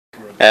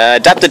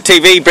Adaptit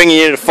TV bringing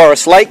you to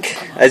Forest Lake.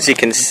 As you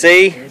can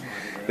see,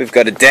 we've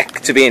got a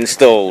deck to be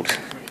installed.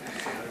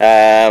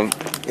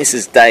 This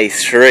is day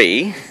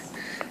 3. You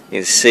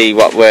can see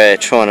what we're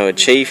trying to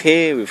achieve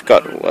here. We've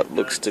got what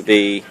looks to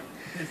be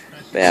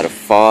about a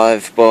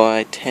 5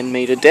 by 10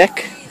 metre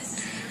deck.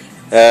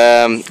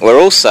 We're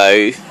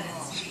also,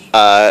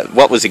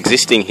 what was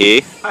existing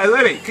here... Hey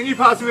Lenny, can you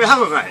pass me a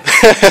hammer, mate?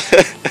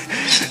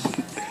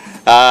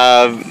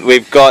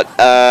 We've got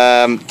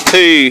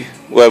 2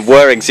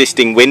 were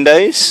existing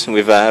windows.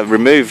 We've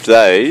removed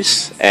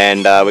those,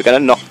 and we're going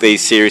to knock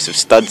these series of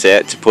studs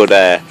out to put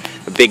a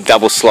big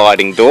double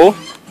sliding door,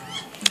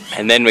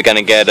 and then we're going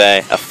to get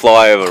a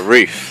flyover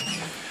roof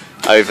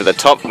over the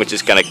top, which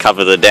is going to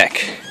cover the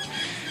deck.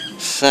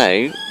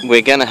 So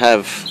we're going to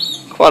have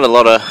quite a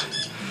lot of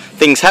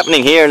things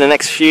happening here in the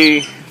next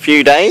few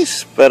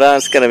days, but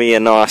it's going to be a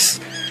nice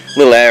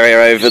little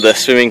area over the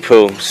swimming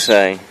pool.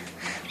 So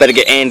better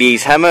get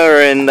Andy's hammer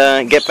and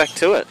get back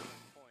to it.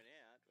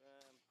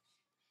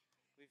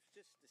 We've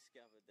just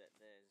discovered that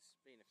there's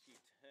been a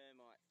few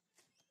termite.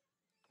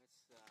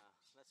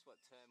 That's what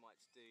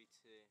termites do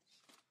to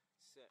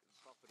certain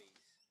properties.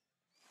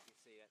 You can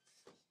see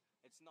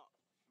it's not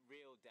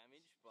real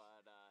damage,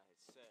 but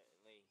it's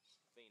certainly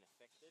been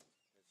affected.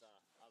 There's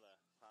other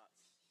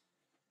parts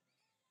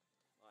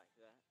like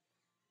that.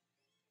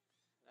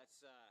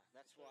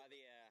 That's why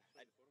the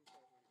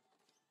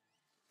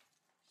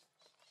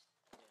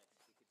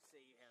you could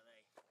see how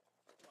they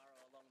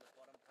burrow along the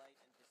bottom plate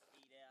and just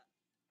eat out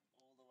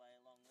all the way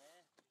along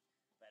there.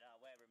 But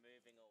we're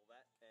removing all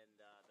that, and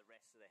the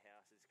rest of the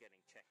house is getting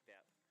checked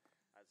out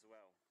as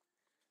well.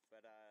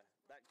 But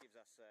that gives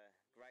us a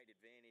great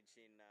advantage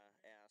in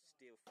our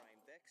steel frame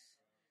decks.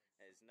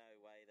 There's no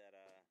way that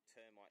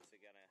termites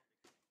are going to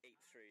eat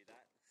through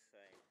that.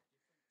 So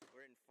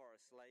we're in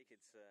Forest Lake.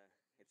 It's a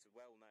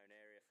well-known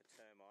area for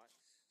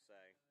termites. So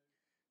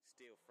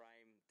steel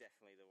frame,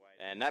 definitely the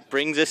way. And that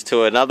brings us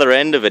to another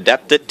end of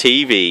Adaptit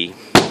TV.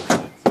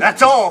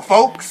 That's all,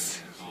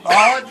 folks.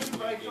 Oh,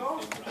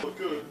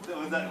 good.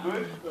 Was that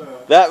good?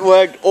 That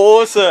worked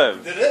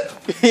awesome. Did it?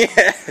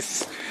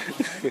 Yes.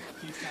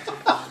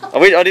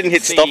 I didn't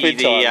hit stop in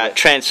time. The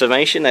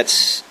transformation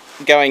that's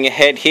going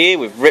ahead here.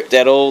 We've ripped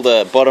out all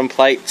the bottom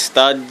plate,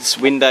 studs,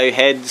 window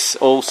heads,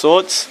 all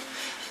sorts,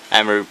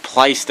 and we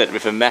replaced it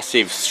with a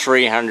massive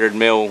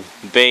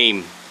 300mm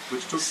beam,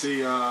 which took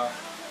the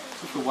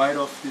weight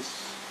off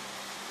this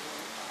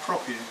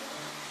prop here.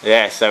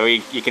 Yeah, so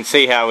you can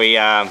see how we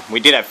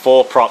did have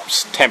 4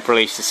 props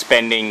temporarily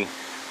suspending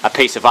a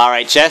piece of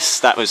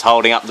RHS that was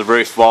holding up the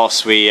roof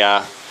whilst we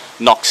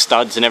knocked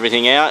studs and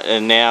everything out,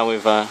 and now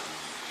we've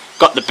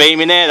got the beam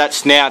in there.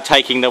 That's now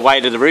taking the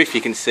weight of the roof.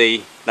 You can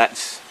see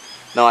that's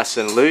nice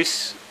and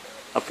loose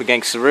up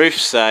against the roof,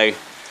 so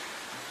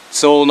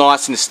it's all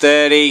nice and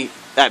sturdy.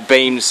 That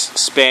beam's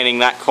spanning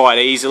that quite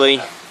easily,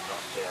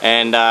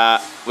 and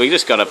we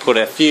just got to put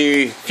a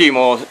few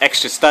more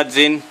extra studs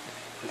in,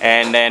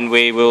 and then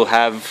we will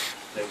have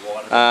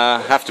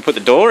to put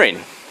the door in.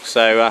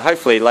 So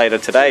hopefully later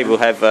today we'll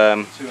have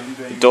the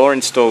door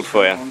installed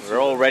for you. We're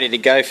all ready to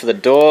go for the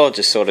door.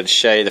 Just sort of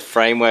show you the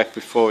framework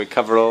before we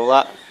cover it all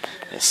up.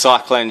 The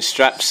cyclone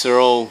straps are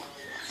all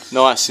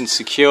nice and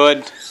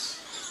secured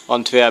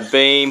onto our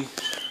beam,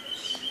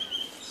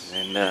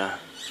 and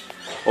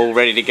all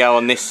ready to go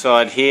on this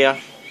side here.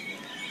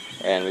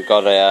 And we've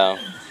got our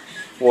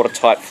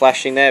watertight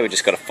flashing there. We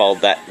just got to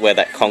fold that where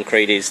that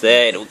concrete is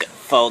there. It'll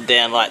fold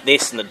down like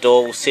this, and the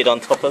door will sit on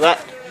top of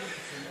that.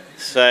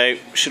 So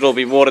should all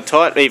be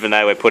watertight. Even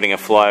though we're putting a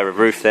flyover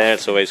roof there,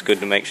 it's always good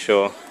to make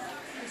sure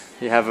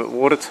you have it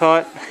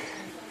watertight.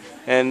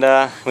 And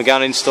we're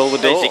going to install the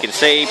door. As you can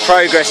see,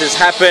 progress has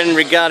happened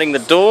regarding the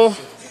door.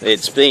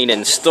 It's been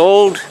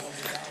installed.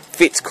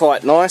 Fits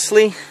quite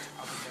nicely.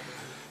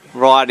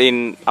 Right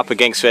in up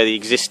against where the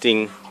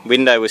existing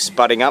window was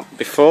sputting up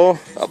before,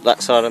 up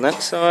that side and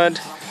that side.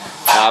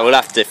 We'll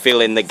have to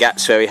fill in the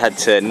gaps where we had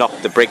to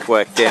knock the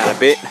brickwork down a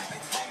bit.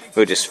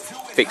 We'll just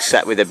fix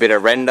that with a bit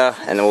of render,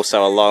 and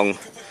also along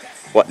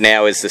what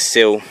now is the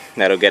sill.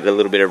 That'll get a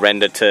little bit of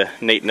render to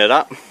neaten it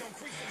up,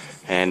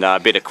 and a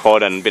bit of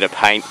quad and a bit of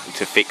paint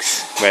to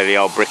fix where the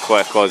old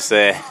brickwork was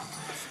there.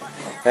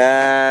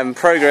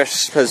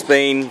 Progress has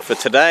been for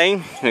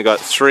today. We've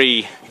got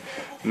 3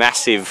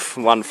 massive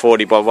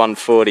 140 by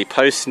 140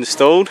 posts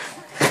installed,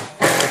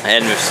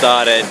 and we've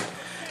started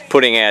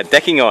putting our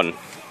decking on.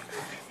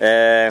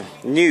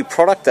 New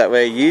product that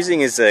we're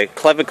using is a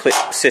clever clip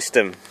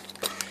system,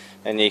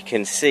 and you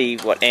can see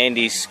what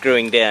Andy's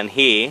screwing down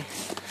here.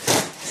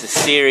 It's a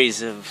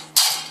series of,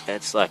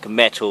 it's like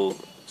metal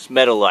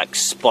like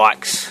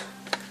spikes.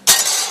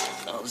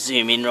 I'll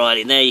zoom in right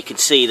in there. You can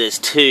see there's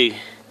two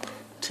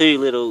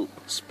little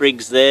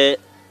sprigs there,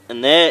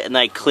 and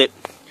they clip.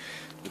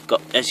 We've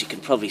got, as you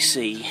can probably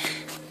see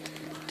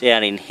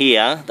down in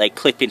here, they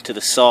clip into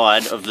the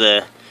side of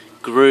the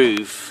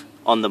groove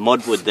on the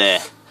Modwood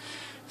there.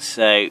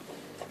 So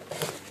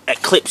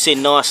it clips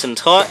in nice and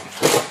tight.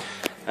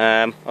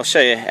 I'll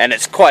show you, and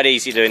it's quite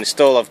easy to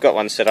install. I've got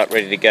one set up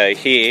ready to go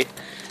here.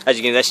 As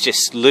you can, that's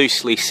just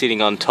loosely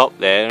sitting on top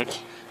there.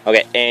 I'll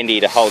get Andy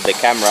to hold the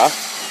camera,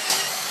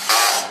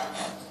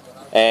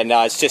 and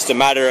it's just a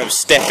matter of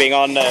stepping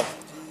on the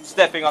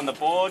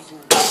board,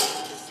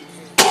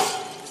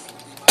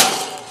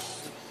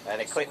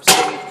 and it clips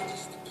in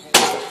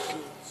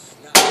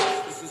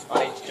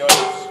on each joint,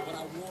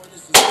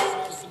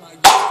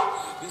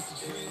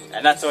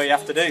 and that's all you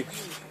have to do.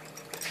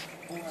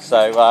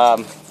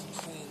 So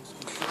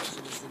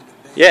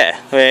yeah,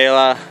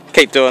 we'll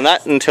keep doing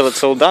that until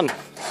it's all done.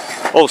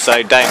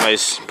 Also,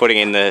 Damo's putting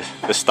in the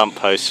stump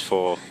posts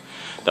for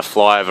the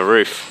flyover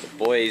roof.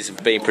 The boys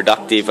have been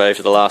productive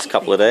over the last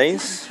couple of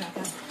days.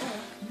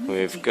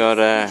 We've got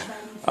a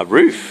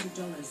roof,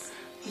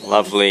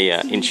 lovely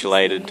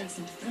insulated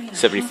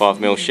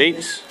 75mm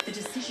sheets.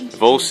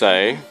 We've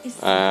also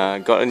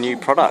got a new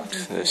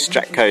product, the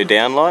Stratco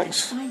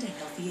downlights.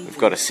 We've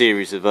got a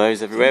series of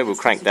those everywhere. We'll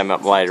crank them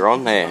up later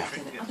on. They're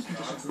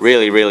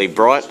really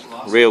bright,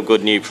 real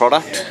good new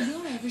product.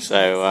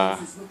 So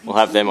we'll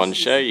have them on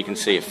show. You can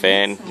see a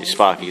fan.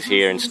 Sparky's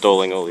here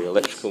installing all the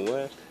electrical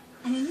work.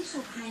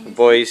 The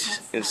boys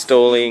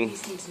installing.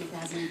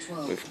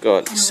 We've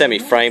got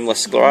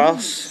semi-frameless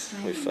glass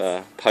with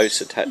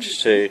posts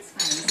attached to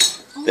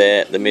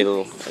there, the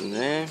middle and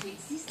there.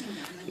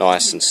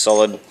 Nice and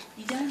solid.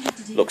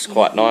 Looks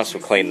quite nice.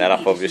 We'll clean that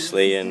up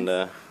obviously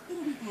and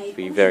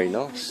be very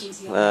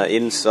nice.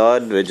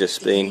 Inside we're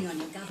just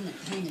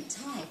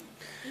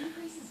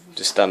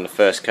done the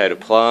first coat of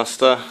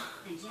plaster,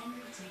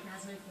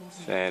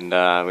 and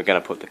we're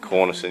going to put the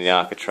cornice and the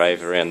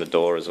architrave around the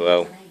door as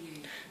well,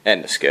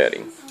 and the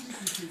skirting.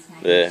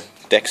 The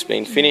deck's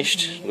been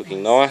finished,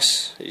 looking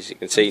nice. As you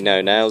can see,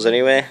 no nails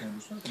anywhere,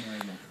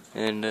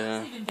 and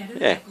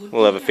yeah,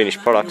 we'll have a finished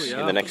product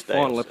in the next day.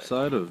 Final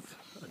episode of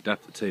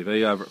Adaptit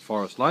TV over at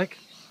Forest Lake.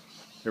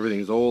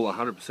 Everything's all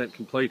 100%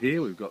 complete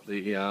here. We've got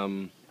the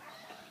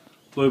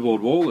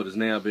blueboard wall that has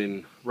now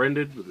been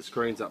rendered with the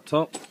screens up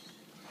top.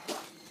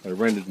 They're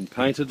rendered and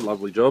painted,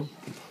 lovely job.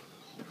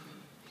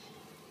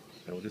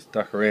 And we'll just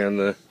duck around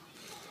the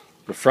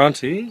front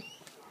here.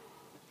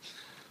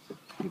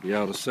 You'll be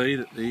able to see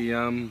that the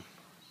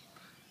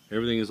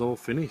everything is all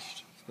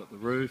finished. It's got the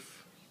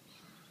roof,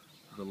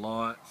 the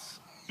lights,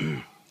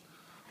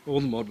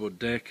 all the Modwood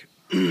deck,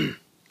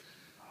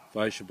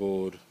 fascia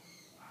board,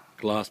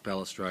 glass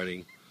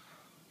balustrading,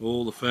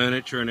 all the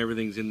furniture and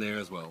everything's in there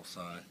as well.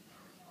 So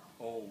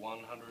all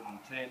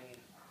 110%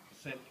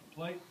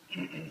 complete.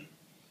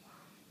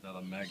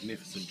 Another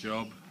magnificent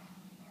job.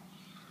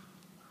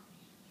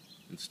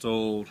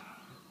 Installed,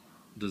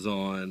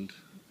 designed,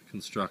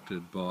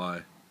 constructed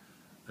by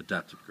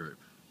Adaptit Group.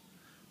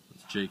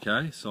 It's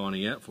GK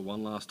signing out for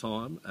one last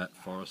time at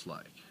Forest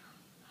Lake.